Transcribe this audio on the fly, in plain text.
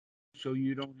so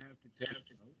you don't have to take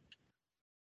notes.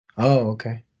 Oh,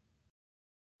 okay.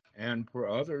 And for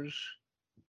others,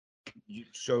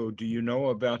 so do you know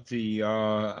about the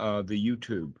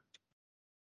YouTube?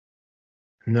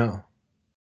 No.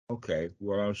 Okay,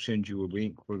 well I'll send you a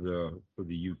link for the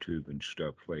YouTube and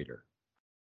stuff later.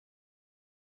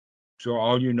 So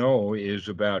all you know is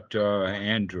about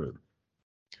Andrew.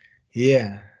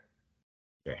 Yeah.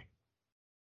 Okay.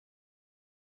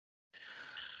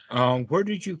 Where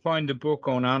did you find the book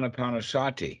on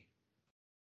Anapanasati?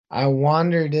 I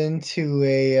wandered into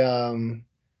a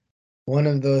one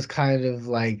of those kind of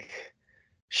like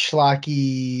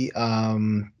schlocky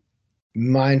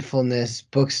mindfulness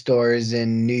bookstores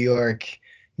in New York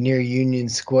near Union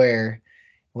Square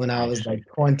when I I was see. like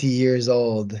 20 years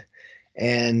old.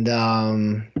 And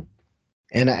and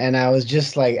I was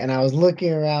just like, and I was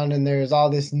looking around and there was all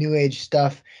this new age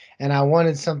stuff, and I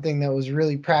wanted something that was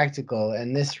really practical,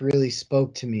 and this really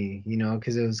spoke to me,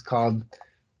 because it was called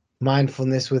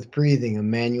Mindfulness with Breathing, a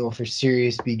manual for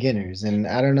serious beginners. And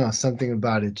I don't know, something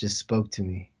about it just spoke to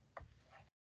me.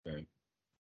 Okay.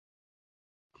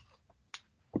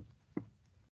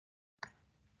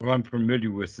 Well, I'm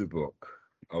familiar with the book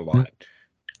a lot.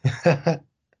 That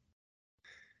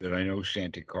I know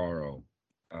Santikaro,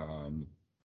 um,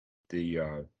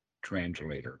 the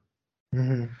translator.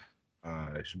 Mhm.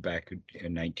 It's back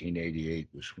in 1988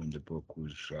 was when the book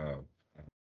was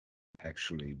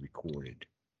actually recorded.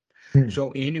 Hmm.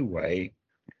 So anyway,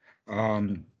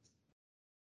 um,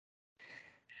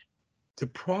 the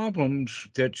problems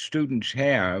that students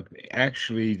have,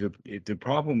 actually, the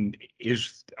problem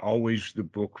is always the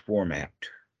book format.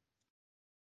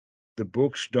 The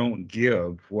books don't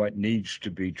give what needs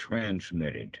to be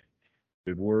transmitted.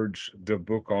 The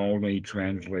book only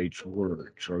translates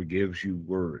words or gives you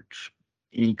words.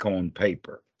 Ink on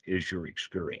paper is your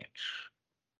experience.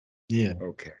 Yeah.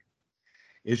 Okay.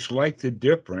 It's like the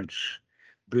difference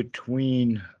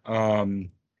between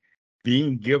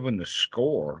being given the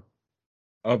score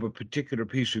of a particular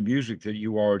piece of music that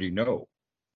you already know.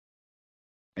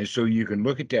 And so you can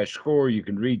look at that score, you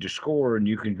can read the score, and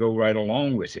you can go right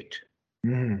along with it,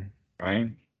 Mhm.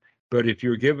 right? But if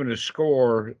you're given a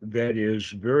score that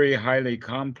is very highly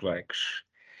complex,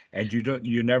 and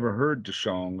you never heard the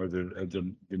song or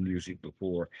the music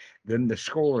before, then the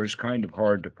score is kind of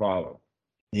hard to follow.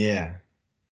 Yeah.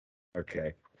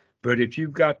 Okay. But if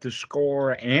you've got the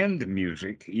score and the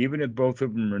music, even if both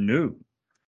of them are new,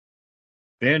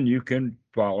 then you can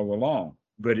follow along.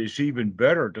 But it's even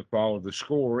better to follow the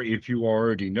score if you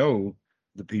already know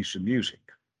the piece of music.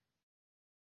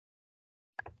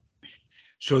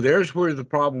 So there's where the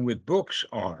problem with books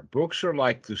are. Books are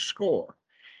like the score,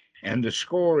 and the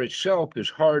score itself is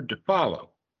hard to follow.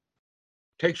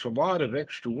 It takes a lot of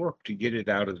extra work to get it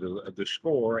out of the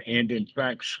score. And in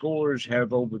fact, scores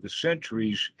have over the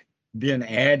centuries been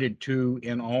added to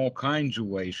in all kinds of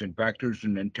ways. In fact, there's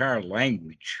an entire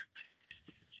language.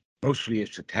 Mostly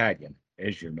it's Italian,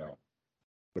 as you know,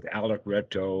 with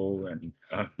Allegretto and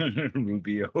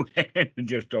Rubio, and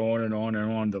just on and on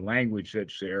and on. The language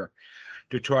that's there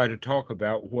to try to talk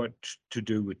about what to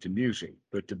do with the music.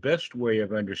 But the best way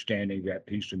of understanding that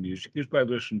piece of music is by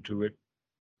listening to it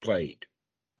played.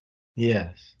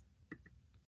 Yes.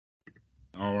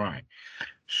 All right.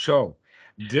 So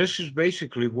this is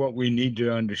basically what we need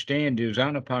to understand is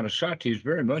Anapanasati is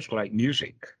very much like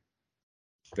music.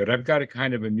 That I've got a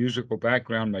kind of a musical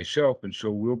background myself, and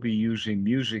so we'll be using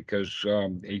music as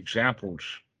examples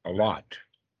a lot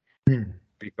Hmm.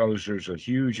 because there's a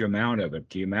huge amount of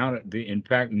it. In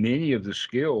fact, many of the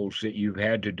skills that you've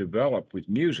had to develop with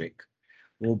music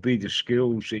will be the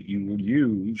skills that you will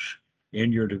use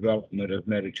in your development of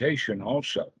meditation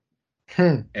also,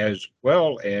 Hmm. as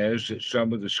well as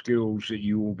some of the skills that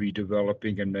you will be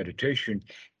developing in meditation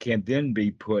can then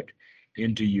be put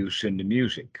into use in the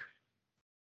music.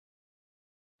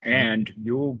 And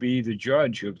you'll be the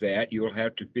judge of that. You'll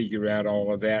have to figure out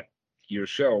all of that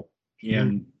yourself Hmm.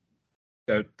 in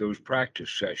those practice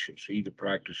sessions, either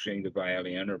practicing the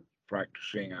violin or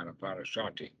practicing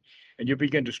anapanasati. And you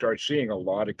begin to start seeing a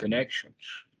lot of connections.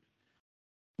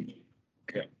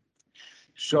 Okay.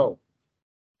 So,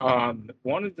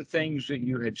 one of the things that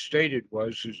you had stated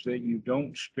was is that you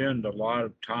don't spend a lot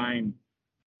of time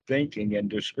thinking and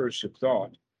discursive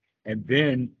thought, and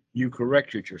then you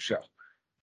corrected yourself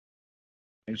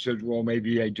and said, "Well,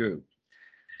 maybe I do."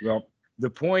 Well, the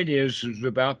point is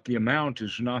about the amount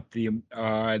is not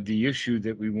the issue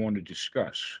that we want to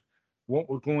discuss. What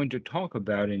we're going to talk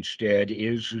about instead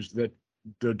is that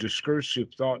the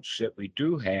discursive thoughts that we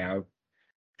do have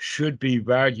should be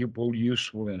valuable,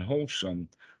 useful, and wholesome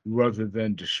rather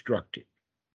than destructive.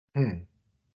 Hmm.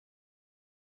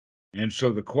 And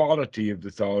so the quality of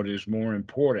the thought is more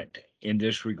important in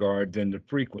this regard than the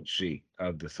frequency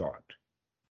of the thought.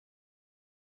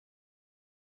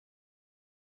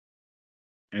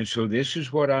 And so this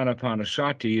is what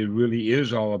Anapanasati really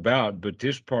is all about. But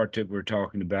this part that we're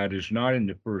talking about is not in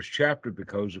the first chapter,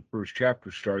 because the first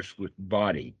chapter starts with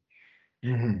body.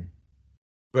 Mm-hmm.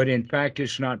 But in fact,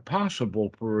 it's not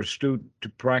possible for a student to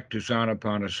practice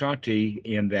Anapanasati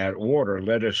in that order.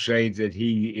 Let us say that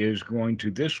he is going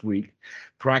to this week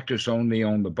practice only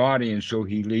on the body, and so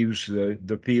he leaves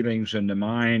the feelings and the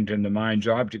mind's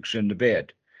objects in the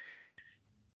bed.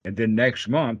 And then next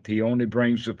month, he only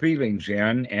brings the feelings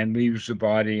in and leaves the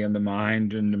body and the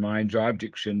mind's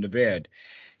objects in the bed.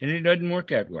 And it doesn't work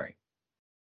that way.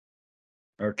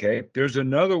 Okay. There's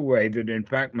another way that, in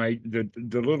fact, the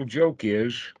little joke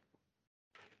is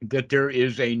that there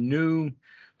is a new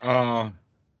uh,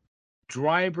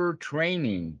 driver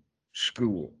training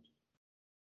school,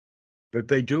 but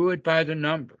they do it by the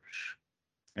numbers.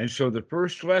 And so the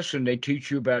first lesson, they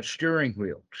teach you about steering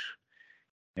wheels.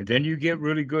 And then you get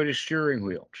really good at steering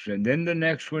wheels. And then the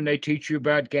next one, they teach you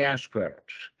about gas pedals.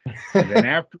 And then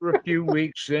after a few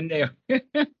weeks, then they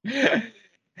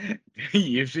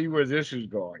you see where this is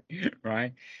going,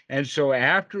 right? And so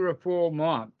after a full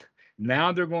month,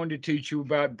 now they're going to teach you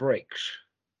about brakes,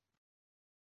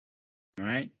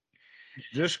 right?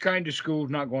 This kind of school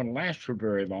is not going to last for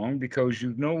very long, because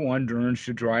no one learns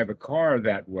to drive a car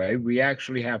that way. We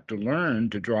actually have to learn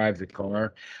to drive the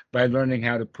car by learning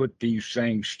how to put these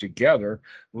things together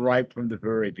right from the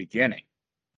very beginning.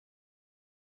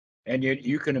 And yet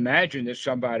you can imagine that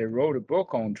somebody wrote a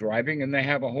book on driving and they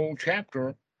have a whole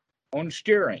chapter on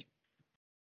steering,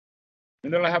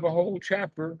 and they'll have a whole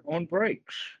chapter on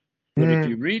brakes. But if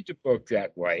you read the book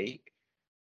that way,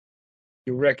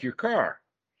 you wreck your car.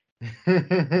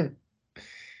 Yeah,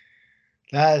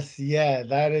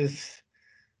 that is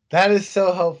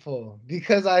so helpful,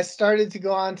 because I started to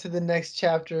go on to the next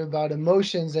chapter about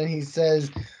emotions, and he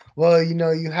says, well,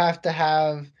 you have to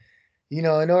have, in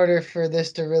order for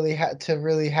this to really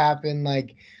happen,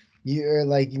 like you're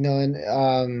like,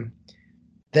 and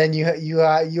then you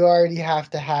already have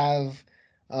to have,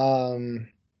 um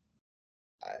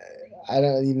I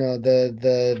don't,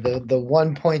 the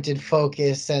one pointed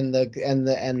focus, and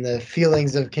the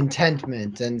feelings of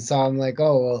contentment. And so I'm like,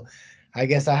 oh well, I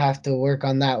guess I have to work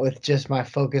on that with just my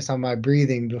focus on my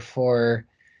breathing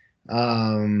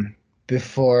um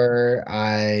before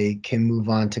I can move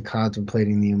on to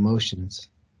contemplating the emotions.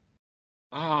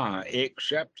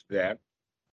 Except that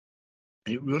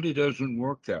it really doesn't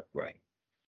work that way.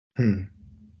 Hmm.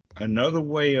 Another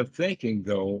way of thinking,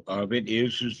 though, of it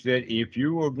is that if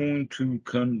you are going to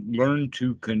learn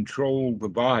to control the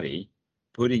body,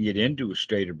 putting it into a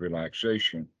state of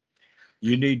relaxation,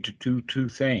 you need to do two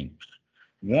things.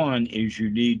 One is you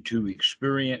need to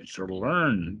experience or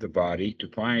learn the body to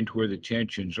find where the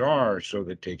tensions are so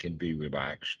that they can be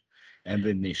relaxed. And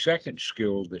then the second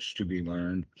skill that's to be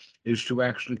learned is to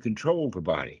actually control the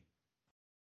body,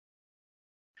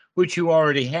 which you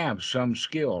already have some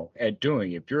skill at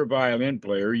doing. If you're a violin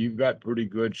player, you've got pretty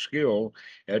good skill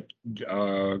at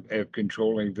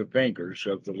controlling the fingers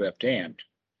of the left hand,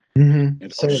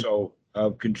 and So also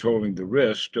of controlling the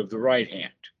wrist of the right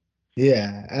hand.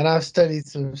 yeah, and I've studied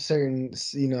some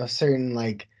certain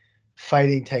like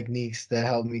fighting techniques that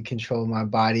help me control my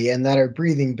body and that are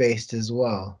breathing based as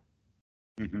well.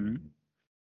 Hmm.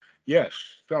 Yes.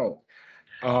 So,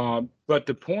 but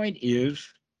the point is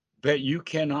that you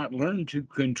cannot learn to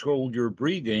control your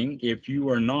breathing if you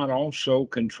are not also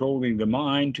controlling the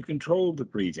mind to control the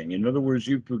breathing. In other words,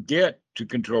 you forget to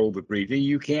control the breathing,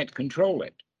 you can't control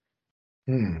it.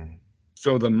 Hmm.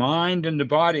 So the mind and the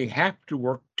body have to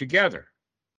work together.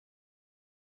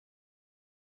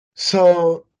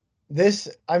 So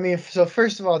so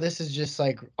first of all, this is just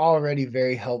like already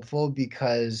very helpful,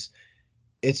 because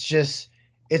it's just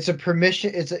it's a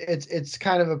permission it's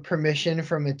kind of a permission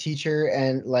from a teacher,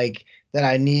 and like that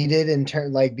I needed in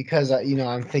turn, like because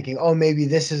I'm thinking, oh, maybe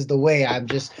this is the way. I'm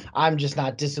just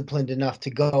not disciplined enough to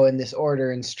go in this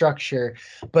order and structure.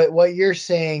 But what you're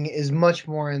saying is much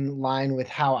more in line with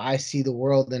how I see the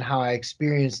world and how I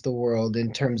experience the world,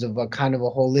 in terms of a kind of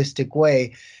a holistic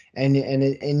way. And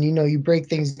you break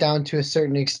things down to a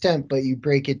certain extent, but you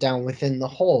break it down within the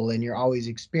whole, and you're always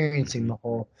experiencing Mhm. the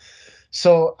whole.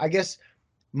 So I guess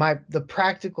the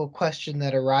practical question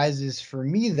that arises for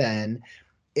me then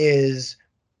is,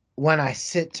 when I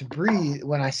sit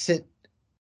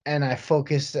and I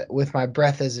focus with my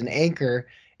breath as an anchor,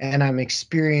 and I'm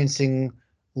experiencing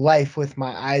life with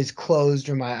my eyes closed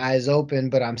or my eyes open,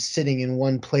 but I'm sitting in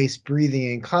one place breathing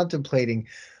and contemplating,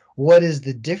 what is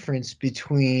the difference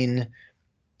between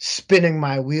spinning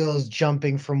my wheels,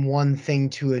 jumping from one thing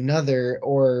to another,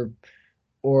 or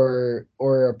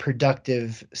a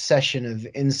productive session of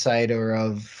insight or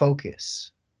of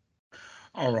focus?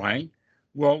 All right.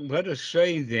 Well, let us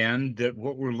say then that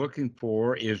what we're looking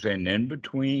for is an in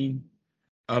between,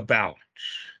 a balance.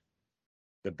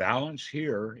 The balance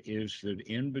here is the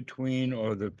in between,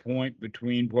 or the point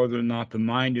between whether or not the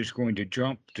mind is going to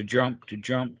jump, to jump, to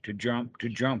jump, to jump, to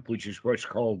jump, which is what's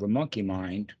called the monkey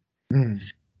mind. Mm.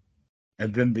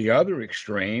 And then the other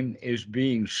extreme is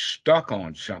being stuck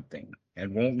on something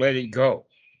and won't let it go,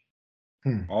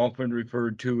 Hmm. often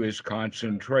referred to as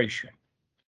concentration.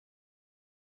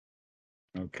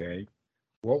 Okay.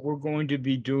 What we're going to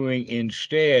be doing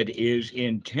instead is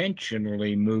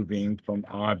intentionally moving from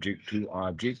object to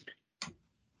object.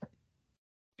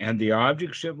 And the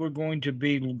objects that we're going to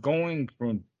be going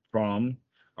from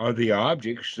are the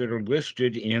objects that are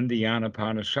listed in the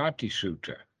Anapanasati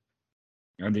Sutta.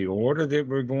 And the order that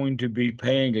we're going to be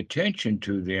paying attention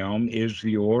to them is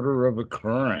the order of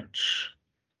occurrence.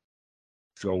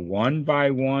 So one by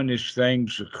one, as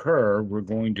things occur, we're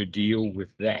going to deal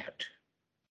with that.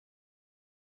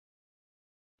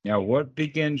 Now, what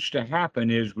begins to happen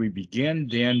is we begin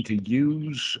then to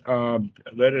use,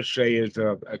 let us say, as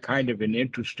a kind of an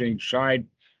interesting side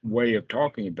way of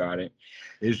talking about it,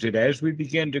 is that as we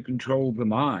begin to control the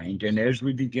mind and as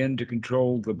we begin to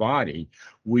control the body,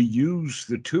 we use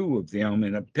the two of them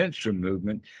in a pincer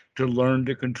movement to learn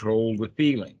to control the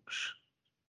feelings.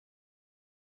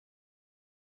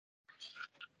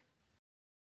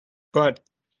 But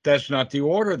that's not the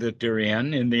order that they're in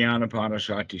the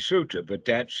Anapanasati Sutta, but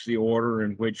that's the order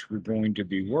in which we're going to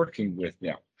be working with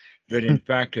them. That in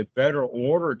fact, a better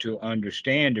order to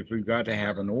understand, if we've got to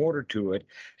have an order to it,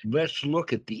 let's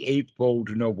look at the Eightfold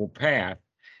Noble Path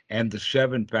and the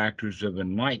seven factors of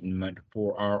enlightenment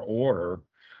for our order,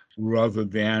 rather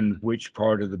than which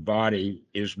part of the body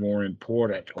is more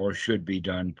important or should be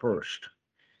done first.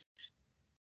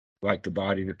 Like the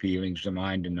body, the feelings, the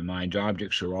mind, and the mind's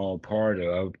objects are all part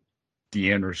of the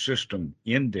inner system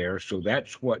in there. So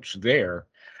that's what's there,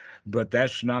 but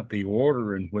that's not the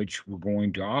order in which we're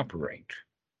going to operate.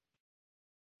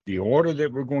 The order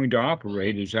that we're going to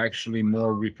operate is actually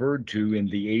more referred to in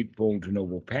the Eightfold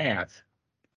Noble Path.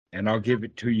 And I'll give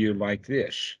it to you like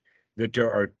this, that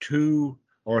there are 2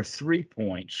 or 3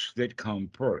 points that come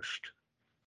first.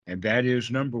 And that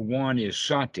is, number one is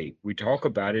sati. We talk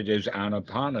about it as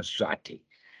anapanasati.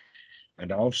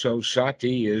 And also,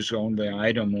 sati is on the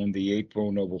item on the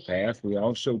Eightfold Noble Path. We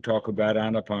also talk about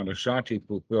anapanasati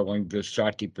fulfilling the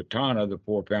satipatthana, the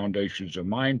 4 foundations of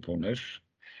mindfulness.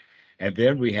 And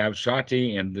then we have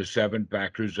sati and the 7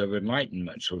 factors of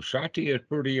enlightenment. So sati is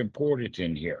pretty important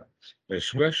in here,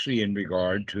 especially in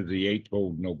regard to the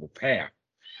Eightfold Noble Path.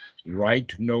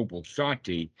 Right noble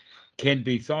sati can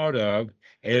be thought of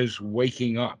as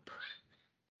waking up,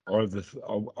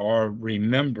 or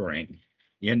remembering,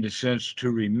 in the sense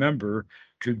to remember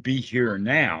to be here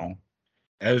now,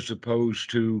 as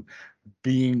opposed to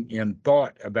being in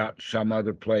thought about some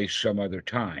other place, some other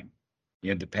time,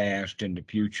 in the past, in the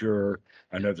future,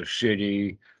 another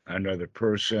city, another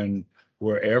person,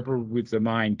 wherever with the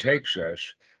mind takes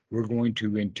us. We're going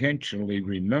to intentionally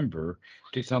remember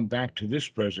to come back to this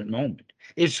present moment.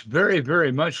 It's very,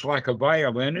 very much like a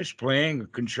violinist playing a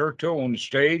concerto on the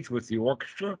stage with the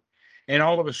orchestra, and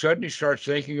all of a sudden he starts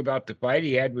thinking about the fight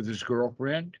he had with his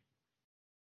girlfriend.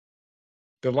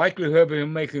 The likelihood of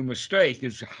him making a mistake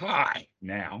is high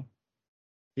now.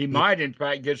 He Yeah. might, in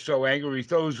fact, get so angry he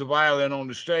throws the violin on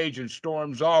the stage and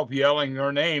storms off, yelling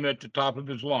her name at the top of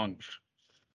his lungs.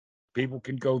 People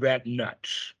can go that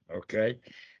nuts, okay?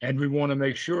 And we want to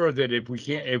make sure that if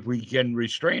we can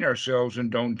restrain ourselves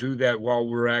and don't do that while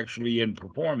we're actually in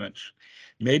performance,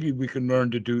 maybe we can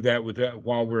learn to do that with that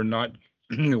while we're not,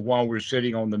 while we're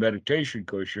sitting on the meditation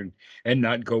cushion, and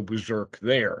not go berserk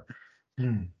there.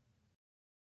 Hmm.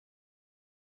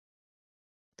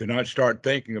 To not start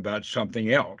thinking about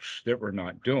something else that we're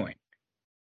not doing.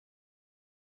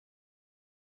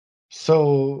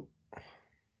 So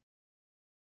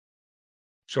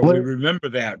So we what? remember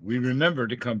that. We remember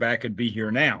to come back and be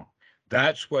here now.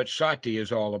 That's what sati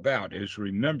is all about, is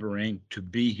remembering to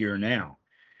be here now.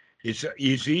 It's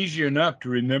easy enough to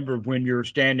remember when you're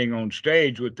standing on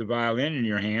stage with the violin in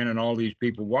your hand and all these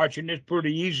people watching. It's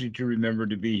pretty easy to remember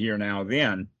to be here now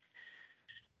then.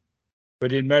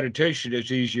 But in meditation,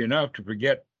 it's easy enough to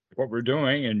forget what we're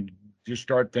doing and just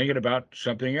start thinking about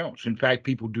something else. In fact,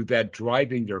 people do that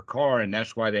driving their car, and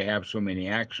that's why they have so many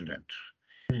accidents,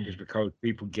 is because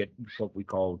people get what we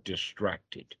call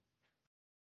distracted.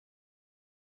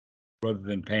 rather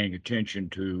than paying attention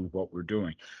to what we're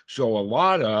doing. So a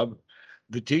lot of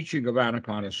the teaching of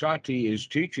Anapanasati is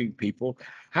teaching people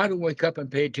how to wake up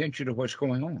and pay attention to what's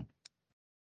going on.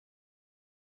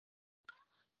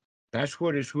 That's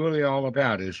what it's really all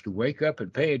about, is to wake up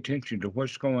and pay attention to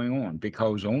what's going on,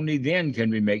 because only then can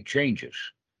we make changes.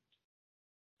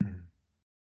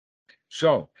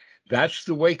 So that's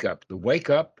the wake up,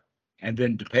 and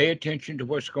then to pay attention to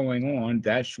what's going on.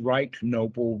 That's right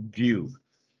noble view.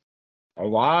 A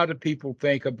lot of people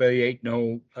think of the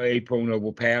Eightfold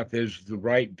Noble Path as the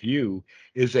right view,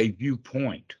 is a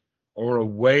viewpoint or a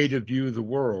way to view the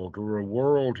world or a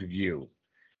world view.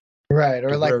 Right, or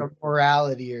To like where, a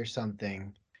morality or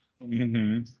something.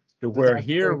 to So where that's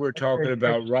here we're that's very talking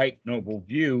about tricky. right noble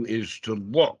view is to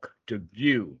look, to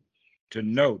view, to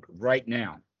note right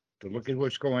now, to look at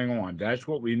what's going on. That's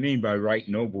what we mean by right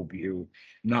noble view,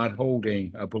 not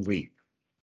holding a belief.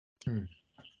 Hmm.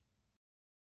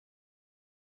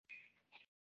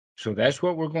 So that's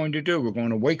what we're going to do. We're going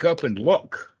to wake up and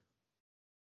look.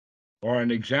 Or an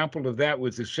example of that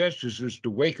with the senses is to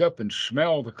wake up and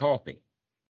smell the coffee.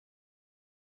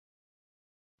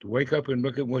 To wake up and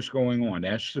look at what's going on.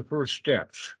 That's the first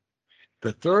steps.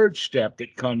 The third step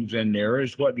that comes in there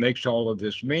is what makes all of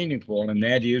this meaningful, and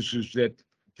that is that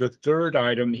the third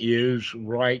item is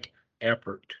right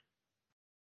effort.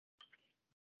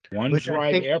 Which One's I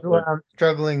right think is where effort. I'm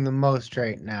struggling the most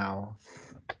right now.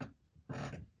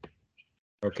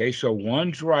 Okay, so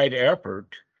one's right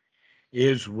effort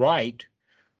is right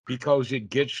because it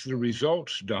gets the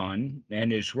results done,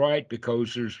 and it's right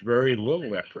because there's very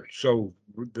little effort. So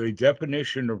the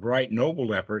definition of right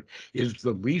noble effort is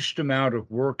the least amount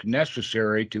of work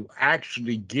necessary to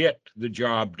actually get the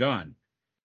job done.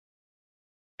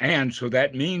 And so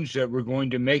that means that we're going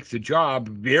to make the job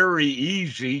very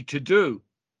easy to do.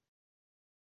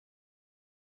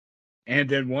 And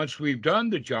then once we've done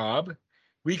the job,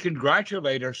 we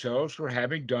congratulate ourselves for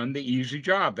having done the easy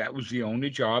job. That was the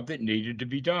only job that needed to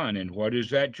be done. And what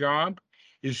is that job?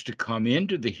 Is to come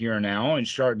into the here now and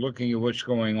start looking at what's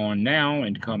going on now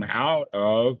and come out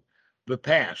of the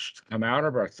past, come out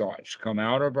of our thoughts, come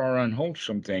out of our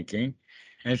unwholesome thinking,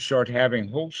 and start having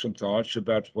wholesome thoughts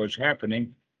about what's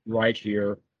happening right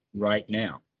here, right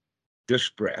now. This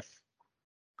breath,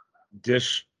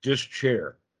 this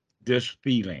chair, this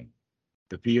feeling,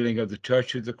 the feeling of the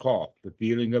touch of the cloth, the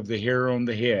feeling of the hair on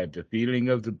the head, the feeling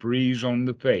of the breeze on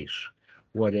the face,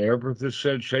 whatever the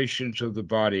sensations of the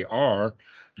body are,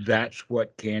 that's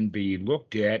what can be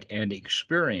looked at and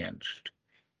experienced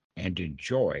and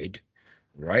enjoyed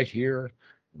right here,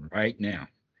 right now.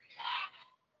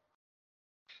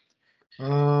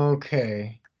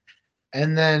 Okay.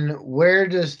 And then where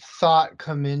does thought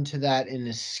come into that in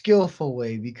a skillful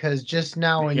way? Because just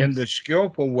now when you In the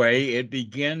skillful way, it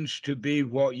begins to be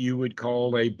what you would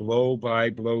call a blow by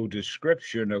blow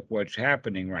description of what's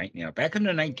happening right now. Back in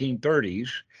the 1930s,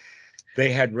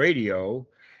 they had radio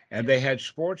and they had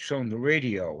sports on the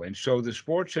radio. And so the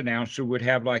sports announcer would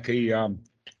have like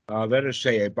let us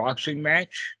say, a boxing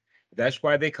match. That's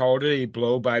why they called it a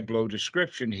blow by blow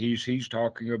description. He's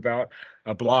talking about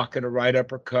a block and a right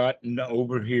uppercut and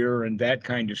over here and that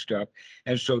kind of stuff.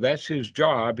 And so that's his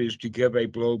job, is to give a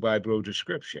blow by blow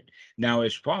description. Now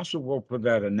it's possible for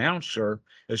that announcer,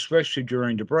 especially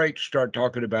during the break, to start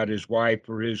talking about his wife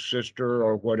or his sister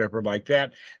or whatever like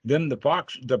that. Then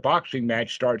the boxing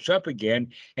match starts up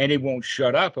again, and he won't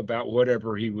shut up about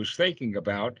whatever he was thinking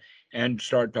about and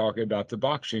start talking about the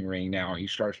boxing ring. Now he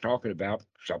starts talking about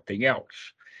something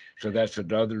else. So that's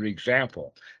another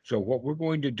example. So what we're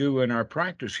going to do in our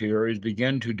practice here is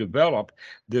begin to develop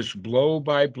this blow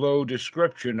by blow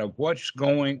description of what's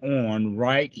going on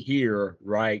right here,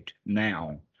 right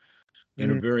now, in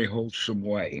a Mm. very wholesome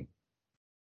way.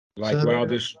 Like, so wow,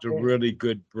 there- this is a really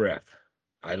good breath.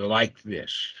 I like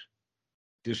this.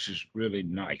 This is really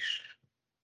nice.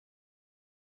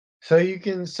 so you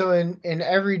can so in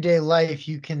everyday life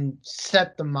you can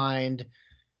set the mind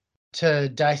to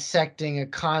dissecting a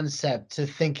concept, to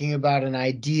thinking about an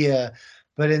idea,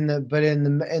 but in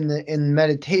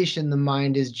meditation the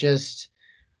mind is just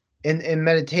in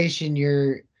meditation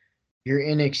you're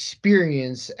in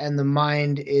experience, and the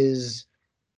mind is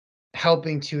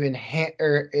helping to enhance,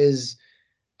 or is,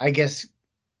 I guess,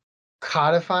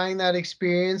 codifying that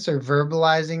experience or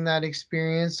verbalizing that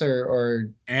experience, or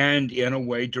And in a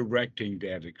way, directing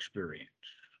that experience.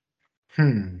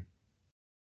 hmm.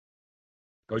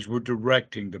 Because we're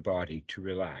directing the body to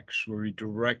relax. We're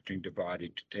directing the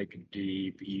body to take a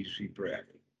deep, easy breath.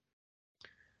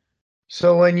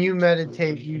 So when you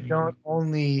meditate, you don't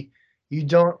only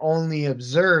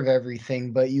observe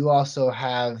everything, but you also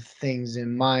have things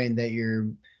in mind that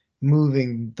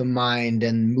moving the mind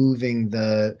and moving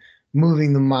the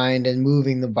mind and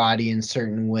moving the body in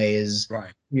certain ways.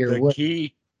 Right. Your The what?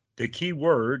 key, the key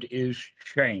word is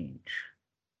change.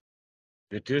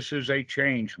 That this is a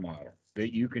change model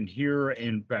that you can hear.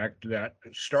 In fact, that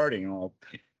starting off,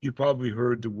 you probably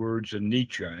heard the words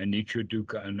anicca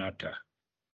dukkha anatta,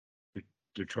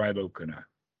 the trilokana,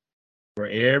 where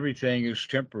everything is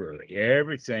temporary,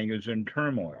 everything is in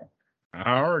turmoil.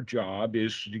 Our job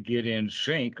is to get in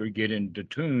sync or get into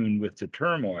tune with the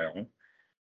turmoil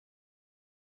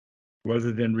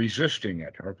rather than resisting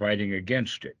it or fighting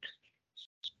against it.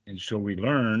 And so we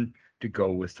learn to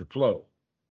go with the flow.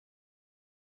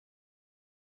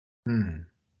 Hmm.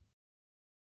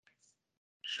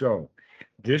 So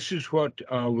this is what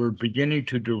we're beginning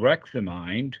to direct the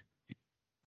mind,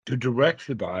 to direct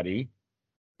the body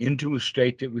into a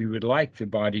state that we would like the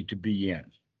body to be in: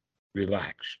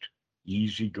 relaxed,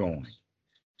 easygoing,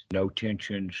 no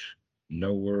tensions,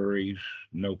 no worries,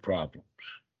 no problems.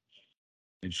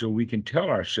 And so we can tell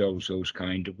ourselves those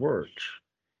kind of words.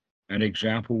 An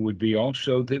example would be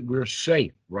also that we're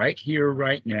safe right here,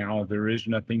 right now. There is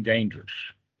nothing dangerous.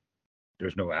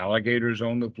 There's no alligators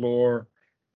on the floor.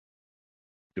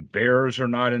 The bears are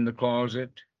not in the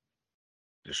closet.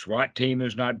 The SWAT team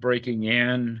is not breaking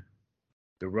in.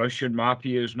 The Russian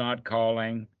mafia is not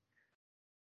calling.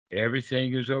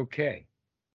 Everything is okay.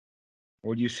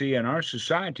 Well, you see, in our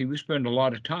society, we spend a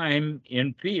lot of time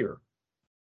in fear.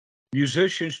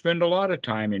 Musicians spend a lot of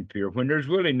time in fear when there's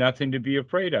really nothing to be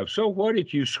afraid of. So, what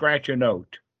if you scratch a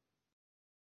note?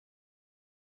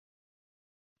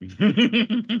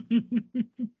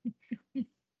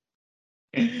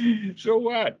 So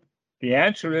what? The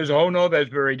answer is, oh no, that's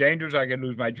very dangerous. I can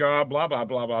lose my job, blah, blah,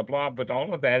 blah, blah, blah. But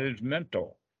all of that is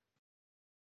mental.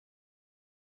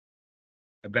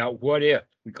 About what if.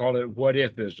 We call it what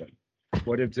ifism.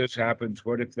 What if this happens?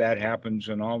 What if that happens?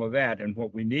 And all of that. And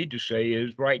what we need to say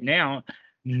is right now,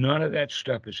 none of that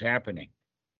stuff is happening.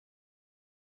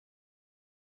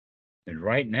 And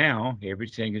right now,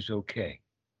 everything is okay.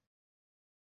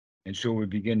 And so we're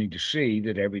beginning to see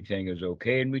that everything is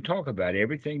okay. And we talk about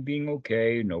everything being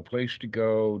okay, no place to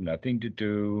go, nothing to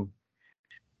do.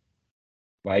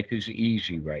 Life is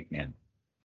easy right now.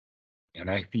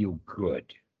 And I feel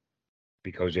good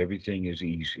because everything is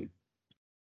easy.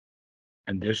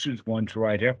 And this is one's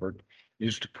right effort,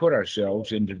 is to put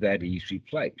ourselves into that easy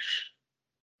place.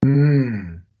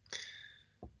 Hmm.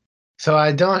 So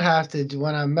I don't have to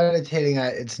when I'm meditating.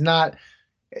 It's not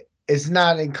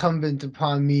incumbent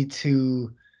upon me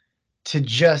to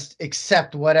just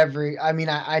accept whatever. I mean,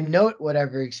 I note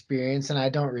whatever experience and I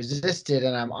don't resist it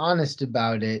and I'm honest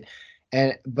about it.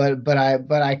 And but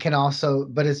I can also,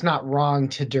 but it's not wrong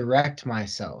to direct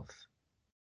myself.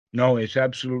 No, it's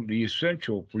absolutely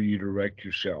essential for you to direct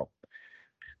yourself.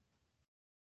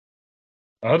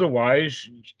 Otherwise,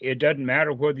 it doesn't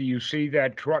matter whether you see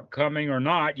that truck coming or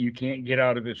not. You can't get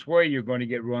out of its way. You're going to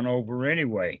get run over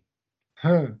anyway.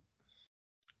 Huh.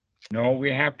 No,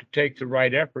 we have to take the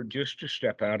right effort just to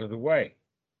step out of the way.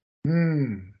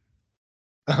 Hmm.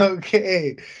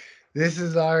 Okay. This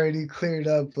is already cleared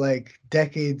up like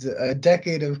a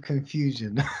decade of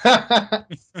confusion.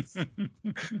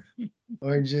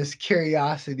 Or just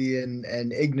curiosity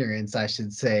and ignorance, I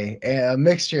should say. A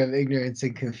mixture of ignorance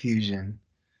and confusion.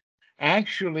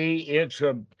 Actually,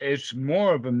 it's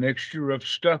more of a mixture of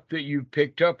stuff that you've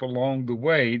picked up along the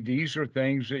way. These are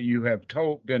things that you have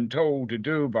been told to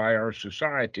do by our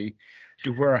society,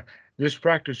 to where this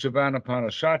practice of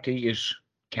anapanasati is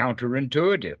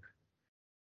counterintuitive.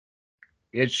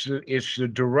 It's the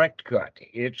direct cut.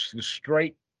 It's the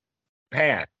straight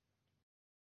path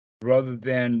rather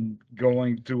than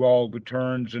going through all the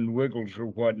turns and wiggles or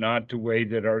whatnot the way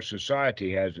that our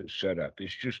society has it set up.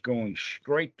 It's just going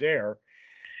straight there,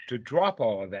 to drop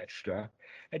all of that stuff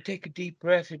and take a deep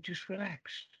breath and just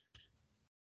relax.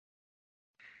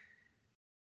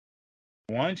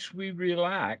 Once we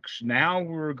relax, now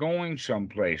we're going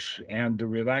someplace, and the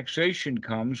relaxation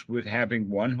comes with having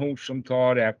one wholesome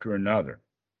thought after another.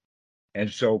 And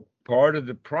so part of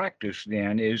the practice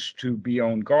then is to be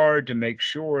on guard to make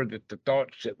sure that the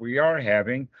thoughts that we are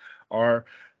having are,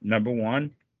 number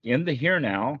one, in the here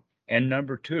now, and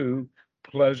number two,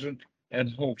 pleasant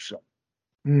and wholesome.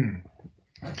 Hmm.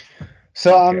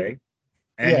 So Okay.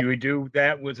 And yeah. you would do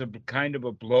that with a kind of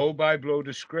a blow by blow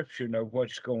description of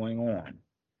what's going on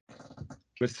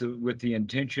with the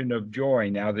intention of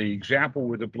joy. Now, the example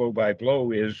with the blow by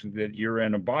blow is that you're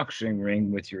in a boxing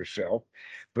ring with yourself.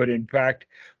 But in fact,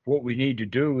 what we need to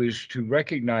do is to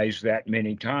recognize that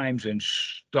many times and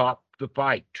stop the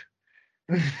fight.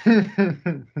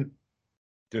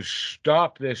 to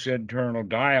stop this internal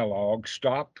dialogue,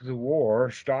 stop the war,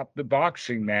 stop the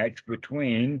boxing match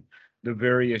between the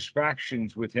various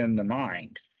factions within the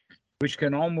mind, which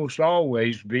can almost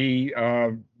always be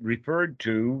referred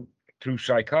to through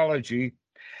psychology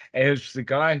as the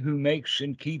guy who makes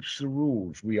and keeps the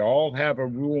rules. We all have a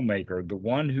rule maker, the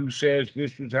one who says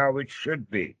this is how it should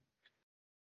be.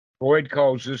 Freud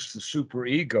calls this the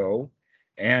superego,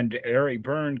 and Eric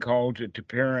Berne calls it the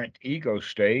parent ego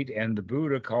state, and the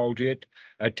Buddha called it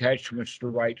attachments to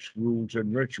rites, rules,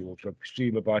 and rituals of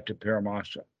Sila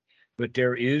Paramasa. But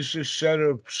there is a set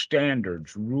of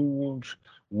standards, rules,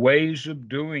 ways of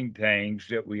doing things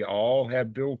that we all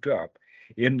have built up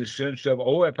in the sense of,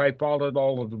 oh, if I followed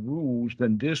all of the rules,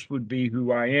 then this would be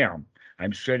who I am.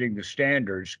 I'm setting the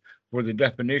standards for the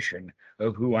definition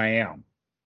of who I am.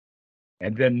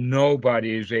 And then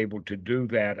nobody is able to do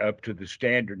that up to the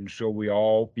standard. And so we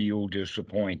all feel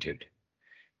disappointed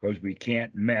because we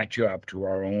can't match up to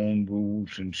our own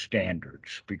rules and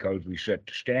standards because we set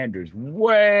the standards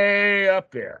way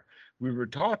up there. We were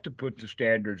taught to put the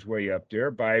standards way up there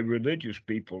by religious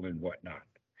people and whatnot.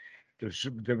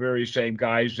 The very same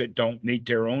guys that don't meet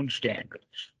their own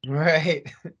standards. Right.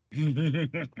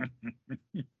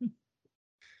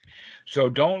 So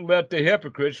don't let the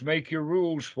hypocrites make your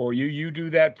rules for you. You do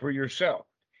that for yourself.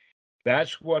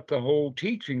 That's what the whole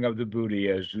teaching of the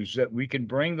Buddha is that we can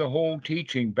bring the whole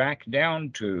teaching back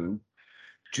down to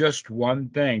just one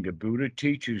thing. The Buddha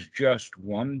teaches just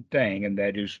one thing, and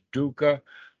that is dukkha,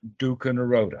 dukkha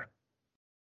nirodha.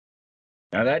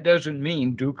 Now, that doesn't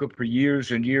mean dukkha for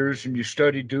years and years, and you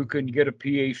study dukkha and you get a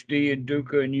PhD in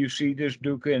dukkha, and you see this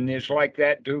dukkha, and it's like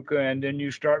that dukkha, and then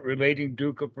you start relating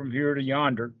dukkha from here to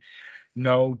yonder.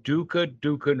 No, dukkha,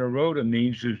 dukkha nirodha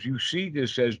means is you see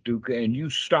this as dukkha and you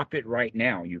stop it right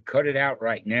now. You cut it out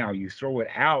right now. You throw it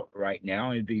out right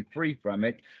now and be free from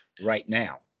it right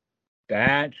now.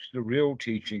 That's the real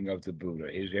teaching of the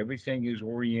Buddha, is everything is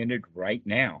oriented right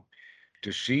now.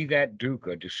 To see that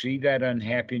dukkha, to see that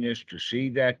unhappiness, to see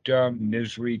that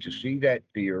misery, to see that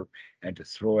fear, and to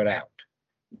throw it out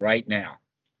right now.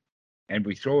 And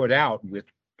we throw it out with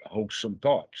wholesome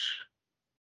thoughts.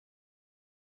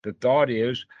 The thought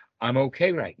is, I'm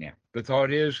okay right now. The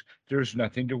thought is, there's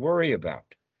nothing to worry about.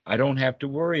 I don't have to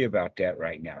worry about that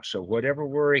right now. So whatever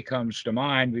worry comes to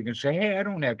mind, we can say, hey, I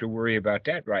don't have to worry about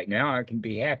that right now. I can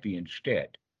be happy instead.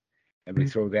 And we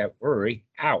throw that worry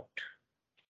out.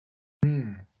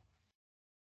 Mm.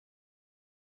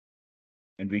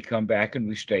 And we come back and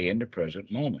we stay in the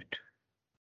present moment.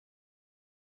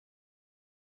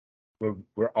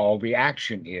 Where all the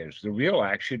action is. The real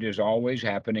action is always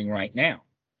happening right now.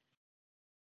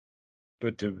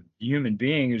 But the human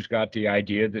being has got the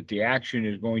idea that the action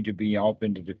is going to be off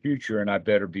into the future and I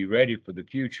better be ready for the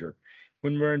future,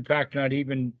 when we're in fact not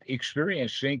even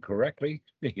experiencing correctly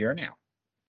the here now.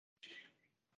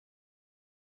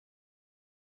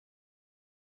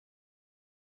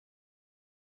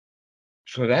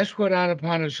 So that's what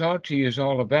Anapanasati is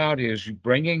all about, is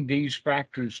bringing these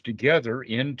factors together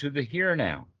into the here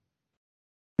now.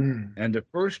 And the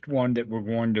first one that we're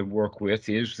going to work with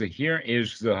is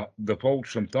the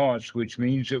wholesome thoughts, which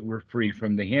means that we're free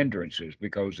from the hindrances,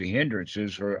 because the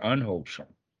hindrances are unwholesome.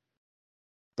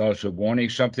 Thoughts of wanting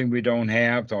something we don't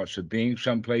have, thoughts of being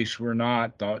someplace we're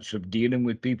not, thoughts of dealing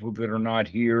with people that are not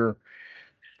here,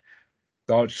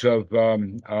 thoughts of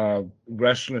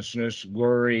restlessness,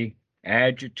 worry,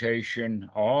 agitation,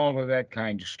 all of that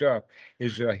kind of stuff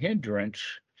is a hindrance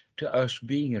to us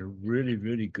being in a really,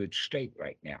 really good state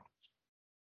right now.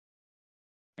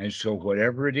 And so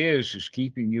whatever it is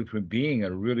keeping you from being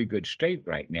in a really good state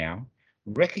right now,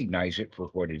 recognize it for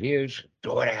what it is,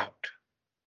 throw it out.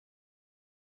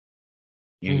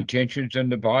 Any tensions in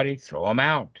the body, throw them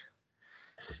out.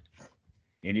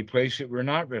 Any place that we're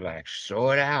not relaxed, throw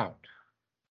it out.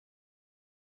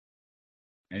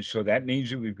 And so that means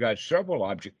that we've got several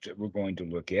objects that we're going to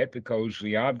look at, because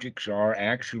the objects are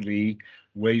actually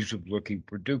ways of looking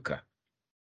for dukkha.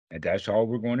 And that's all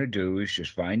we're going to do, is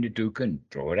just find the dukkha and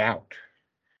throw it out.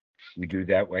 We do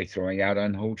that by throwing out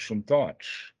unwholesome thoughts.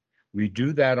 We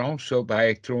do that also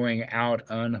by throwing out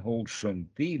unwholesome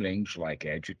feelings like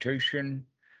agitation,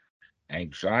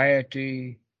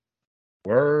 anxiety,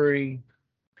 worry,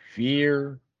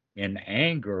 fear, and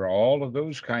anger. All of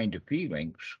those kind of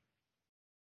feelings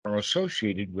are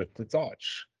associated with the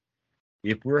thoughts.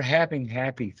 If we're having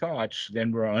happy thoughts,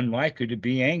 then we're unlikely to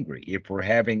be angry. If we're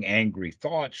having angry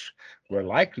thoughts, we're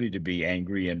likely to be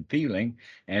angry in feeling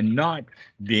and not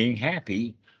being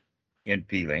happy in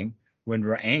feeling when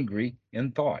we're angry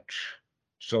in thoughts.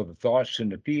 So the thoughts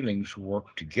and the feelings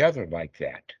work together like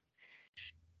that.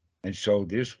 And so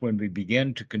this, when we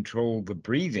begin to control the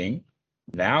breathing,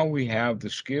 now we have the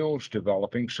skills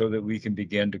developing so that we can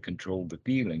begin to control the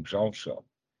feelings also.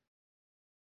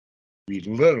 We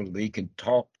literally can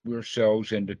talk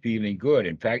ourselves into feeling good.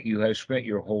 In fact, you have spent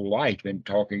your whole life in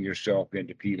talking yourself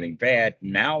into feeling bad.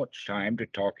 Now it's time to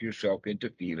talk yourself into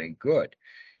feeling good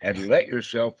and let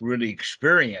yourself really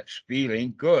experience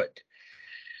feeling good,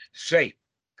 safe,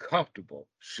 comfortable,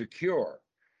 secure,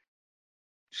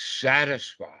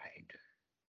 satisfied,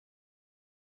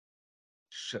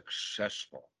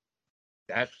 successful.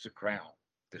 That's the crown,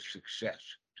 the success.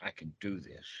 I can do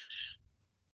this.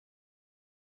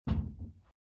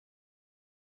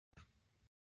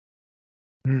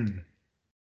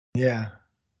 Yeah,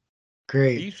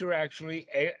 great. These are actually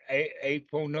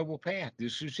Eightfold Noble Path.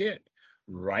 This is it.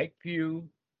 Right view,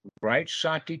 right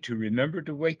sati to remember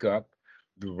to wake up,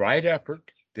 the right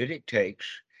effort that it takes,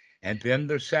 and then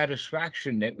the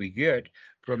satisfaction that we get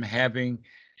from having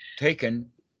taken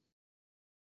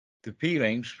the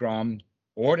feelings from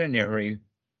ordinary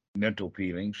mental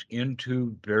feelings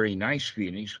into very nice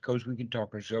feelings because we can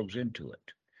talk ourselves into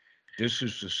it. This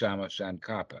is the Sama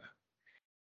Sankappa,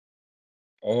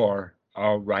 or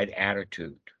our right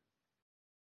attitude.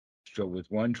 So,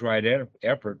 with one's right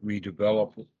effort, we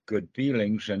develop good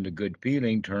feelings, and the good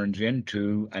feeling turns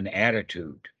into an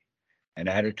attitude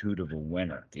of a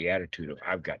winner, the attitude of,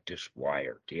 I've got this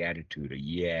wired, the attitude of,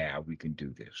 yeah, we can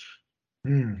do this.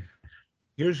 Mm.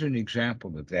 Here's an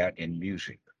example of that in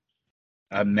music.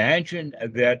 Imagine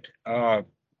that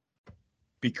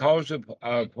because of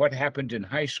what happened in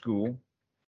high school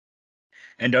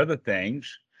and other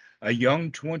things, a young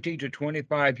 20 to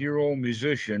 25-year-old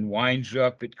musician winds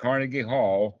up at Carnegie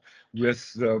Hall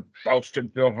with the Boston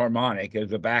Philharmonic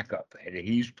as a backup. And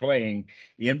he's playing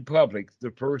in public the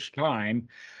first time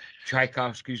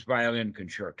Tchaikovsky's violin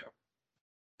concerto,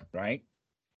 right?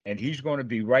 And he's going to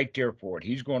be right there for it.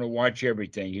 He's going to watch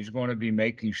everything. He's going to be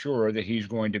making sure that he's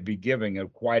going to be giving a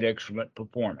quite excellent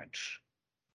performance.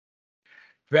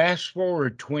 Fast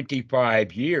forward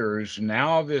 25 years,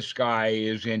 now this guy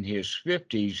is in his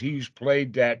 50s. He's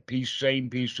played that same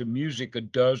piece of music a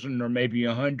dozen or maybe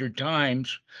 100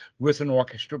 times with an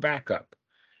orchestra backup.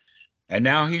 And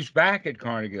now he's back at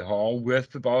Carnegie Hall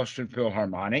with the Boston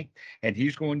Philharmonic, and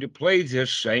he's going to play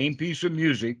this same piece of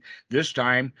music, this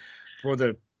time for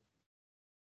the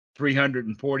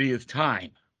 340th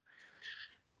time.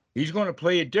 He's going to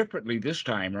play it differently this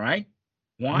time, right?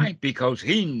 Why? Because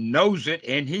he knows it,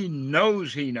 and he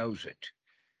knows it.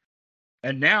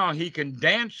 And now he can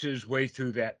dance his way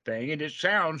through that thing, and it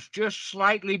sounds just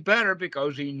slightly better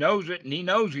because he knows it, and he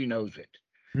knows it.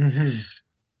 Mm-hmm.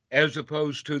 As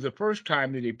opposed to the first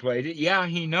time that he played it, yeah,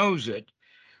 he knows it,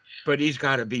 but he's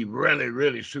got to be really,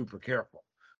 really super careful.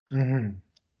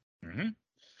 Mm-hmm. Mm-hmm.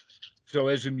 So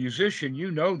as a musician,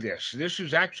 you know this. This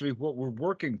is actually what we're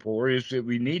working for, is that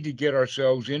we need to get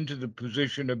ourselves into the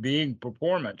position of being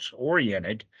performance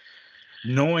oriented,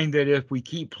 knowing that if we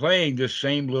keep playing this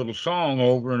same little song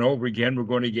over and over again, we're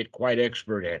going to get quite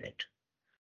expert at it.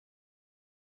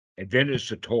 And then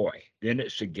it's a toy. Then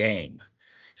it's a game.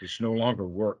 It's no longer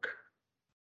work.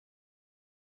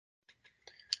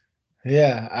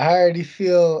 Yeah, I already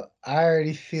feel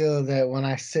that when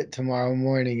I sit tomorrow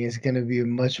morning it's gonna be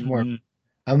Mm-hmm.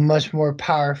 I'm much more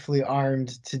powerfully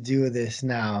armed to do this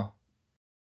now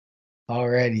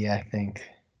already, I think.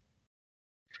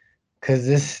 Cause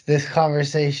this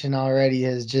conversation already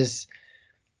has just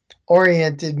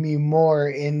oriented me more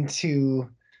into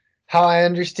how I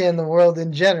understand the world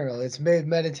in general. It's made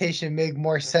meditation make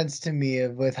more sense to me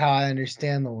with how I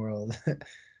understand the world.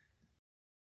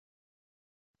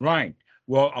 Right.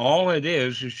 Well, all it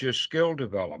is just skill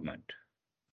development.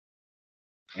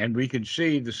 And we can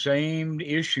see the same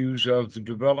issues of the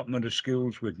development of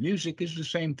skills with music is the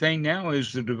same thing now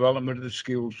as the development of the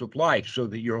skills of life, so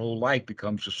that your whole life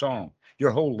becomes a song.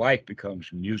 Your whole life becomes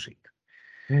music.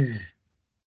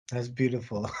 That's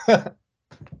beautiful.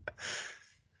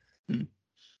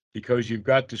 Because you've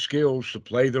got the skills to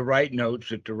play the right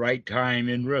notes at the right time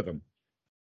in rhythm.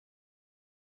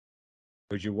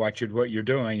 Because you're watching what you're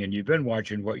doing, and you've been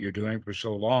watching what you're doing for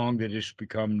so long that it's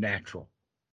become natural.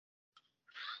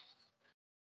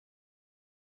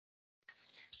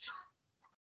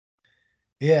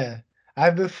 Yeah. I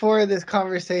before this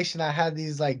conversation I had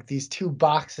these two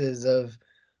boxes of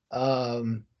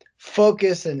um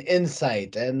focus and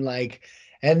insight, and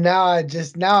now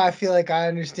I feel like I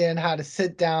understand how to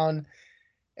sit down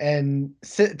and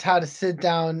sit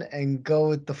down and go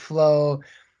with the flow,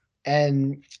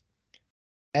 and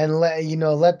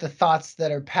let the thoughts that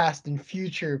are past and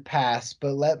future pass,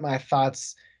 but let my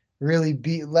thoughts really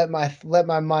let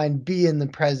my mind be in the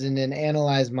present and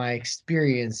analyze my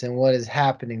experience and what is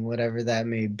happening, whatever that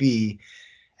may be,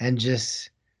 and just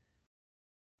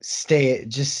stay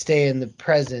in the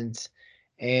present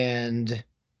and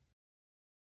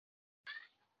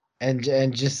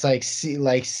and just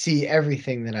see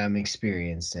everything that I'm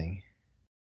experiencing.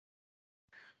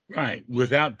 Right.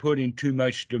 Without putting too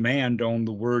much demand on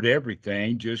the word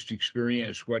everything, just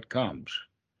experience what comes.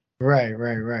 Right.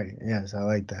 Yes, I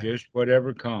like that. Just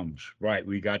whatever comes. Right.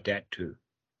 We got that too.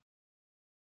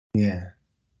 Yeah.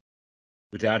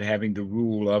 Without having the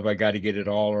rule of I got to get it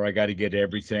all or I got to get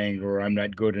everything or I'm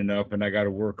not good enough and I got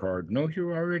to work hard. No,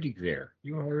 you're already there.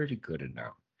 You're already good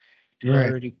enough. You're Right.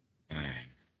 already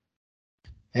fine.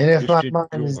 And if Just my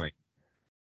mind is enjoy.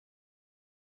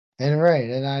 and right,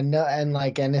 and I know and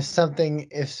like and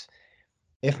if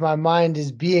my mind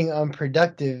is being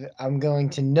unproductive, I'm going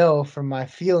to know from my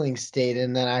feeling state,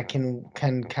 and then I can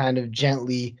kind of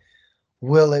gently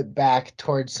will it back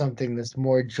towards something that's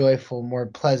more joyful, more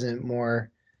pleasant,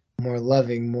 more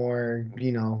loving, more,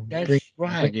 bring. That's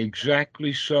right.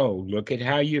 Exactly so. Look at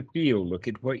how you feel. Look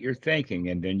at what you're thinking.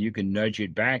 And then you can nudge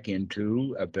it back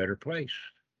into a better place.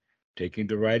 Taking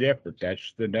the right effort.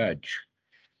 That's the nudge.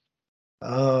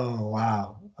 Oh,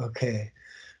 wow. Okay.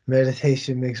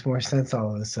 Meditation makes more sense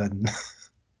all of a sudden.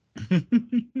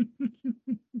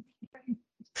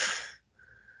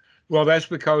 Well, that's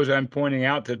because I'm pointing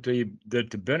out that the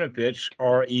benefits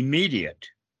are immediate.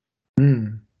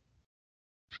 Mm.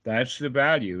 That's the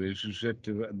value is that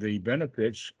the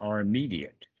benefits are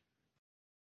immediate.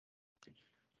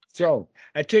 So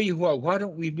I tell you what, why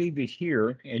don't we leave it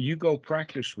here and you go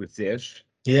practice with this?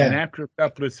 And Yeah. after a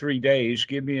couple of 3 days,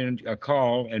 give me a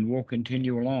call and we'll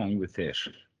continue along with this.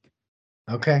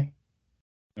 Okay.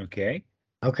 Okay.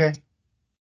 Okay.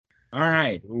 All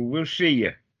right. Well, we'll see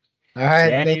you. All right.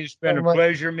 Thank Danny, you it's been so a much.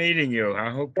 pleasure meeting you.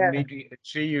 I hope to Yeah.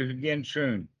 see you again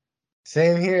soon.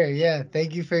 Same here. Yeah.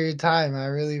 Thank you for your time. I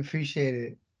really appreciate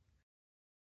it.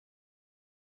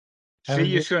 Have See a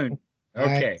you good. soon. All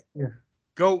right. Okay. Yeah.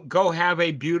 Go have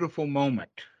a beautiful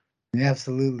moment.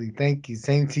 Absolutely. Thank you.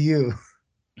 Same to you.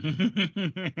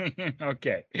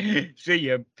 Okay. See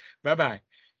you. Bye bye.